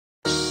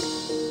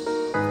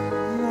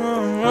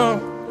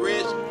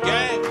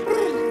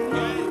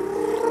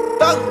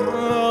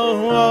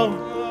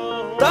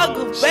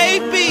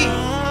baby.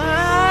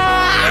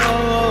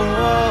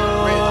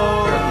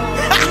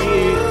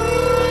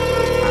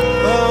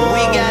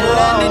 We got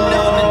London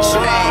on the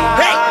train.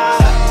 Hey.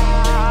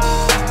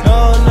 No,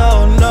 no,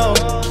 no.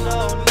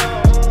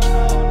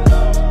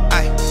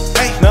 Ay,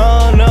 hey. No,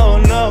 no,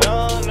 no.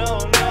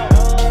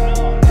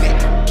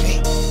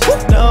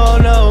 No,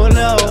 no,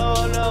 no.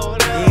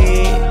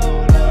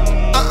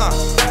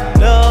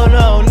 No,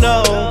 no, no.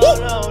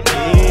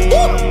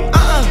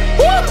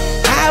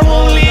 I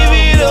won't leave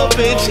it up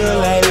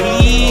until I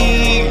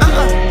leave.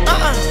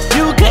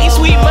 You can't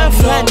sweep my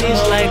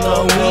flatness like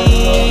a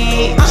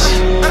weed.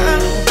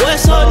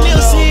 What's on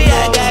new? See,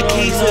 I got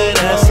keys to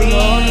the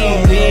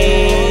CD.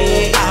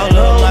 All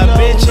of my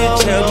bitches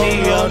tell me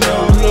you're no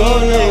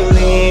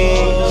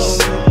release.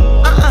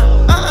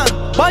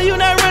 Boy, you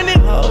not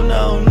running? Oh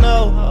no, no.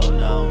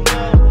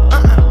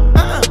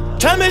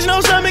 Tummies,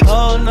 no stomach.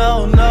 Oh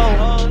no, no.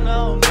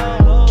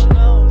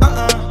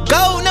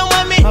 Go, no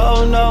mommy.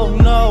 Oh no,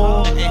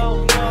 no.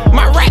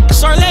 My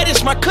racks are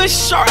lettuce, my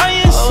cushions are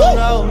onions. Oh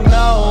no,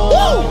 no.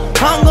 Woo.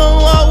 I'm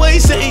gon'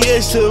 always say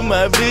yes to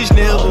my bitch,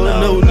 never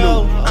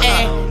no.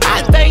 And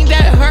I think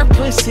that her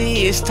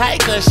pussy is tight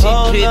cause she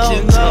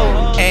pitching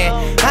toe.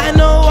 And I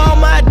know all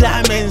my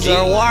diamonds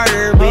are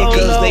water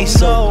because they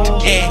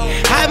soaked.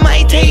 And I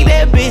might take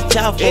that bitch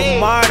off of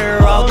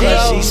martyr all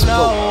cause she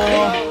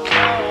smoked.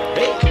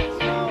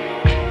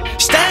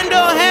 Stand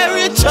up,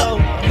 Harry Toe,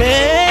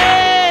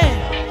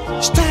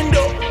 man. Stand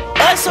up.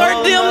 Us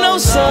or them, no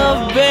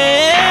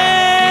sub-band.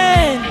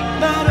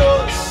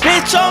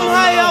 Bitch, I'm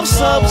high off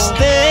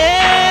substance.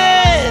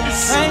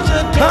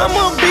 I'm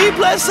a B+,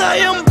 I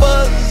am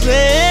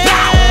buzzing.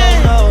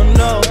 No,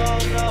 no.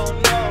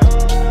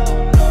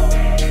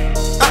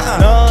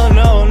 No,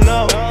 no, no.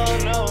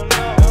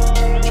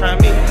 Try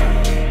me.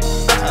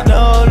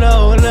 No,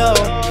 no, no.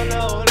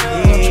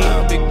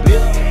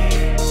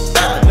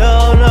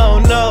 No, no,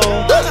 no.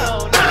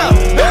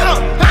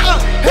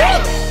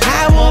 I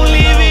won't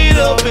leave it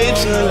up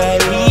until I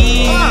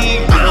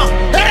leave.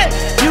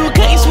 You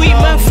can't sweep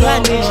my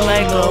flatness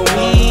like a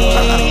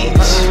weed.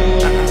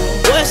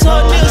 What's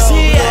on new?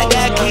 See, I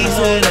got keys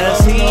to the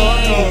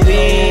CD.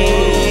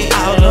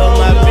 All of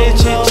my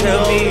bitches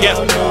tell me yeah.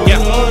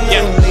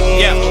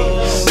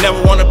 Never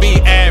wanna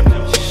be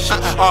average.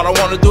 All I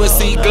wanna do is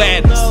see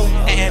gladness.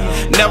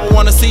 Never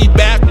wanna see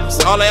backwards.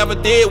 All I ever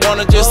did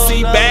wanna just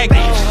see baggage.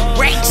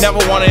 Never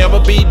wanna ever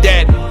be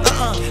daddy.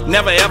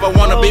 Never ever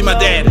wanna be my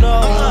daddy.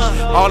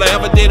 All I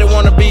ever did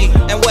wanna be,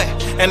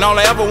 and all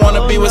I ever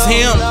wanna be was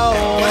him.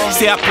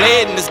 See, I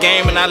played in this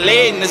game and I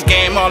laid in this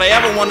game. All I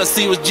ever wanna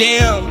see was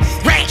gems.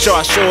 Sure,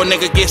 I show a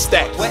nigga get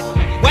stacked.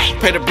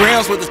 Pay the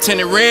brims with the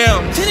tinted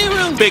rims.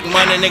 Big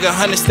money, nigga,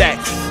 100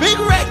 stacks.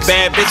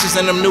 Bad bitches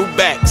in them new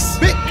backs.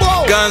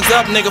 Guns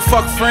up, nigga,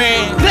 fuck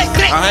friends.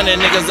 100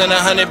 niggas in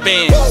 100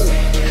 bins.